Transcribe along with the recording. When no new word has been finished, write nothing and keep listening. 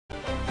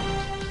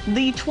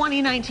The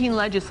 2019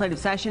 legislative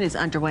session is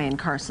underway in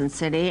Carson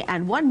City,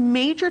 and one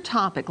major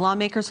topic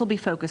lawmakers will be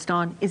focused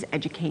on is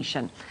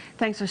education.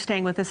 Thanks for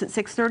staying with us at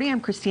 6:30.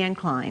 I'm Christiane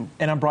Klein.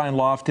 And I'm Brian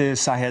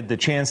Loftus. I had the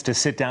chance to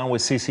sit down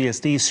with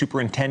CCSD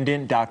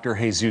Superintendent Dr.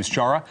 Jesus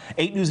Jara.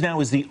 8 News Now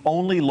is the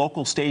only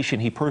local station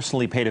he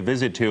personally paid a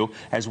visit to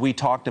as we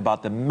talked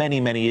about the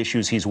many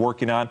issues he's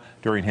working on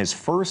during his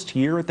first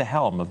year at the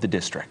helm of the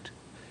district.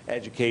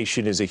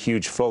 Education is a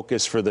huge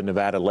focus for the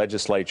Nevada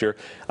legislature.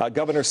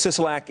 Governor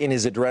Sisolak, in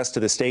his address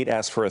to the state,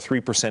 asked for a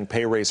 3%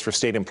 pay raise for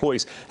state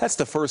employees. That's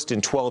the first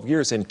in 12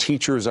 years, and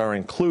teachers are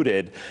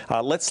included.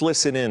 Let's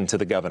listen in to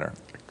the governor.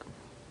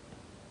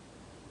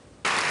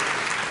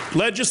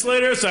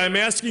 Legislators, I'm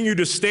asking you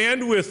to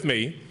stand with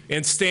me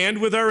and stand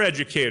with our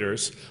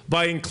educators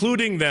by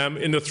including them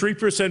in the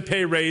 3%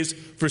 pay raise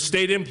for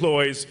state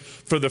employees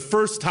for the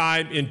first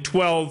time in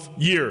 12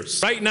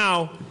 years. Right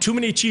now, too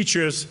many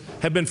teachers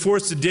have been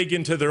forced to dig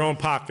into their own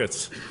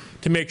pockets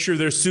to make sure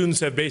their students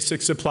have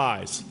basic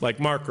supplies like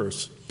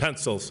markers,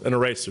 pencils, and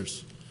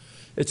erasers.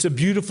 It's a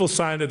beautiful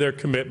sign of their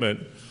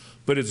commitment,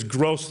 but it's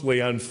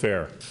grossly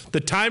unfair. The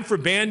time for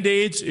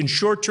Band-Aids and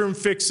short-term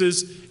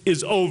fixes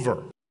is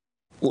over.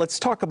 Let's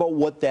talk about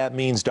what that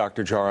means,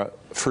 Dr. Jara,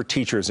 for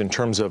teachers in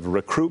terms of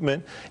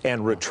recruitment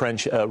and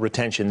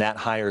retention, that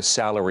higher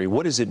salary.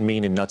 What does it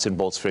mean in nuts and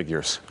bolts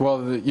figures?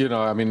 Well, you know,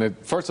 I mean,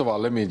 first of all,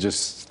 let me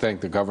just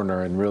thank the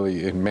governor and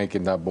really in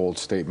making that bold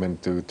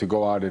statement to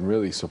go out and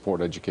really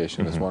support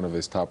education as one of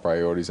his top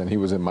priorities. And he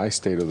was in my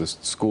State of the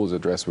Schools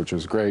address, which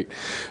was great.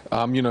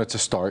 You know, it's a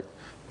start.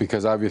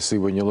 Because obviously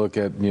when you look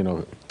at, you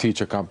know,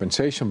 teacher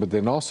compensation, but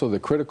then also the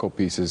critical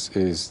pieces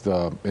is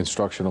the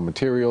instructional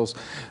materials,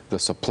 the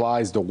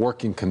supplies, the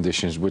working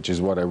conditions, which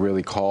is what I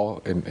really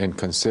call and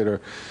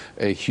consider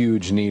a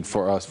huge need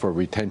for us for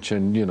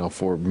retention, you know,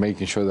 for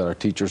making sure that our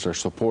teachers are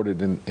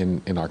supported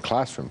in our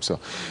classrooms. So,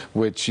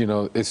 which, you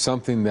know, is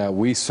something that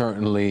we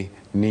certainly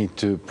need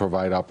to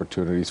provide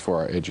opportunities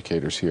for our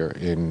educators here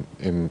in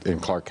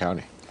Clark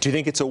County. Do you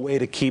think it's a way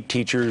to keep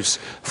teachers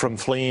from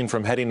fleeing,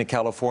 from heading to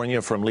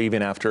California, from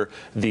leaving after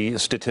the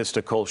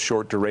statistical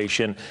short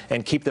duration,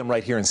 and keep them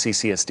right here in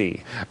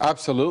CCSD?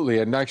 Absolutely.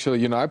 And actually,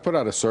 you know, I put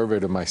out a survey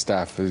to my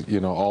staff, you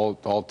know,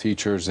 all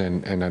teachers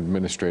and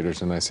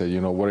administrators, and I said,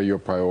 you know, what are your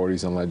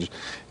priorities in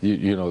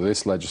you know,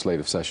 this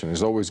legislative session?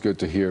 It's always good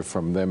to hear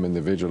from them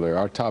individually.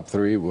 Our top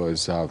three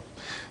was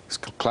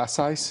class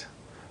size,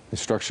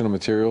 instructional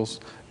materials,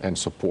 and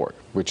support,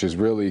 which is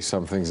really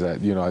some things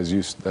that, you know,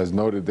 as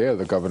noted there,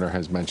 the governor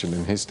has mentioned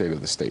in his State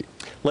of the State.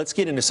 Let's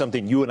get into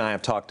something you and I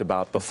have talked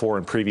about before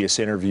in previous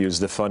interviews,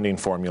 the funding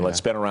formula. It's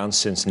been around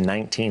since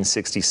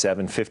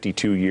 1967,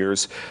 52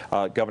 years.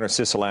 Governor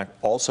Sisolak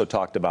also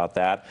talked about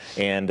that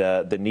and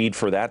the need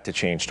for that to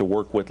change, to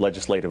work with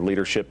legislative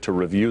leadership to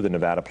review the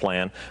Nevada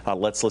plan.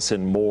 Let's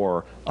listen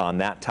more on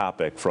that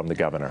topic from the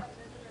governor.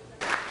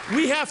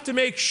 We have to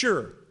make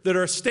sure that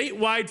our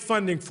statewide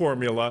funding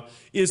formula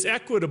is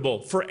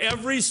equitable for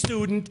every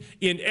student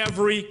in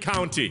every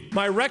county.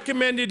 My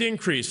recommended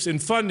increase in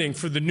funding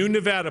for the new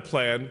Nevada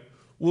plan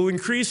will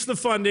increase the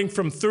funding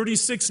from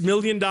 $36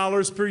 million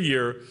per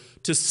year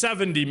to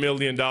 $70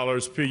 million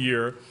per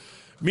year,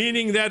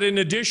 meaning that an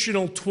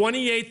additional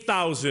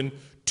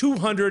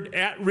 28,200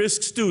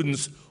 at-risk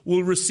students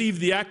will receive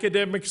the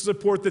academic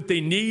support that they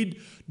need,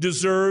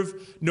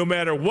 deserve, no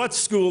matter what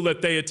school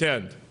that they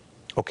attend.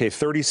 Okay,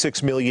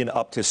 $36 million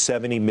up to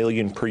 $70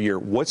 million per year.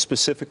 What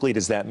specifically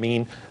does that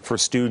mean for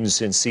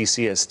students in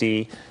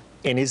CCSD,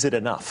 and is it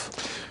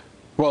enough?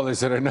 Well,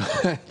 is it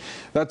enough?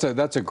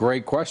 That's a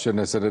great question.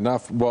 Is it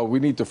enough? Well, we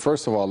need to,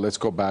 first of all, let's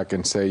go back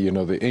and say, you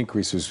know, the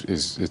increase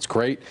it's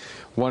great.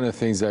 One of the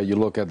things that you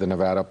look at the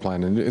Nevada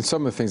plan, and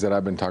some of the things that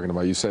I've been talking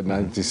about, you said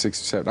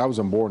 1967. I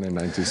wasn't born in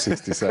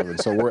 1967.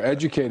 So we're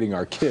educating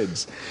our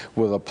kids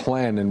with a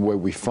plan in where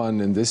we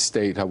fund in this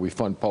state, how we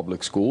fund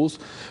public schools,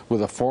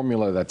 with a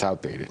formula that's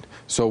outdated.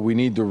 So we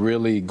need to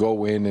really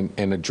go in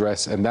and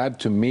address, and that,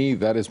 to me,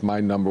 that is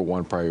my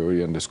 #1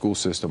 priority in the school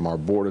system. Our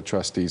Board of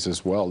Trustees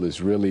as well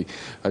is really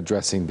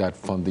addressing that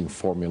funding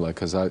formula,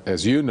 because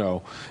as you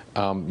know,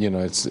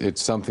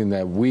 it's something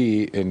that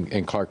we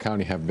in Clark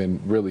County have been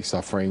really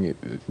suffering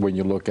when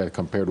you look at it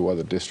compared to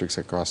other districts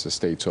across the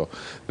state. So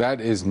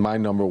that is my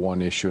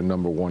 #1 issue,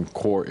 #1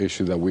 core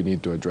issue that we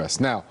need to address.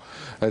 Now,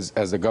 as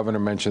the governor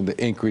mentioned, the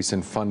increase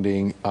in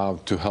funding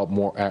to help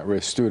more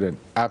at-risk students,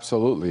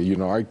 absolutely. You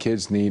know, our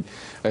kids need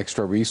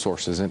extra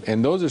resources,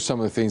 and those are some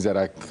of the things that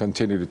I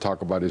continue to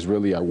talk about is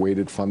really our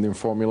weighted funding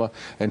formula,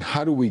 and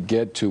how do we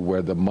get to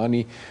where the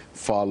money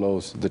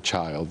follows the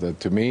child. And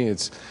to me,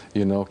 it's,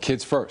 you know,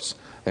 kids first.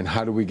 And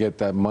how do we get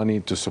that money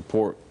to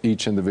support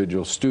each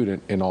individual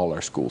student in all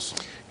our schools?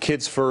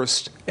 Kids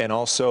first, and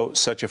also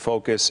such a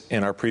focus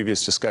in our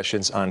previous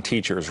discussions on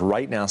teachers.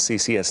 Right now,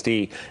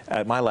 CCSD,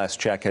 at my last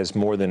check, has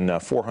more than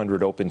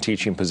 400 open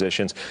teaching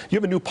positions. You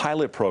have a new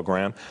pilot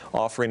program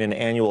offering an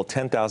annual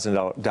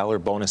 $10,000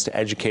 bonus to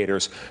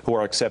educators who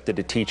are accepted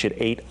to teach at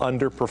 8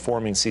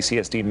 underperforming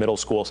CCSD middle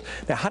schools.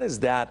 Now, how does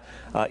that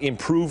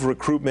improve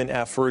recruitment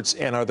efforts,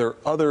 and are there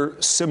other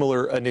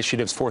similar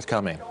initiatives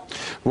forthcoming?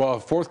 Well,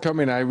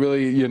 forthcoming I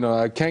really,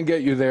 I can't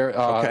get you there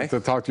to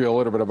talk to you a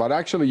little bit about.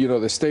 Actually,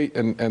 the state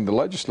and the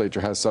legislature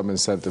has some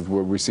incentive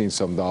where we're seeing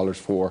some dollars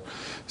for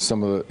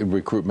some of the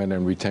recruitment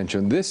and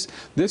retention. This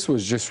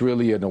was just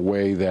really in a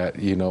way that,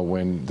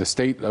 when the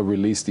state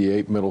released the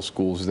 8 middle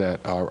schools that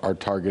are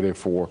targeted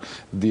for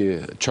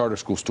the charter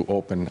schools to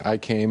open, I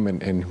came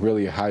in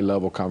really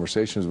high-level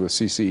conversations with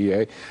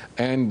CCEA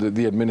and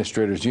the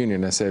administrators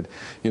union. I said,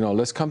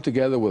 let's come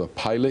together with a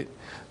pilot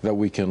that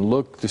we can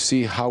look to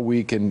see how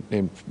we can,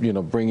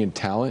 bring in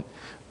talent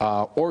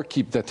or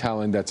keep the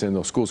talent that's in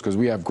those schools, because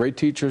we have great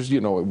teachers,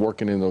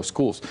 working in those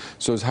schools.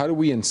 So it's how do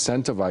we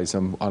incentivize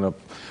them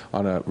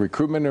on a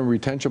recruitment and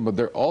retention, but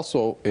there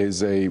also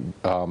is a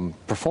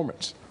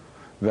performance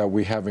that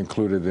we have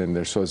included in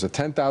there. So it's a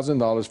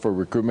 $10,000 for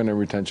recruitment and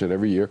retention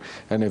every year,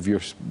 and if you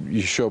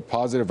show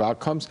positive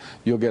outcomes,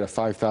 you'll get a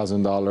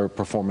 $5,000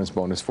 performance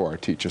bonus for our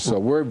teachers. So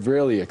we're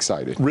really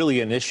excited. Really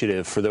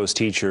initiative for those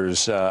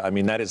teachers. I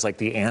mean, that is like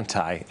the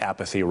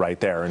anti-apathy right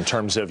there in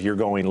terms of you're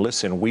going,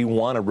 listen, we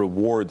want to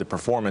reward the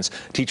performance.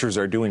 Teachers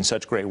are doing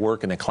such great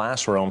work in the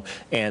classroom,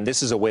 and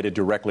this is a way to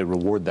directly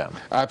reward them.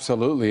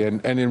 Absolutely,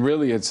 and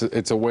really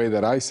it's a way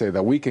that I say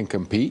that we can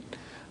compete.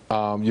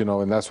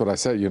 And that's what I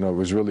said,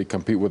 was really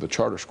compete with the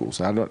charter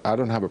schools. I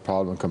don't have a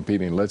problem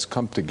competing. Let's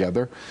come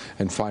together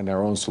and find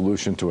our own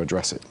solution to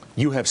address it.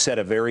 You have set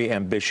a very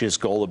ambitious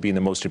goal of being the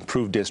most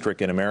improved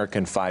district in America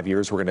in 5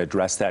 years. We're going to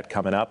address that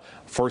coming up.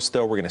 First,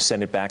 though, we're going to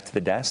send it back to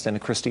the desk and to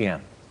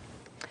Christiane.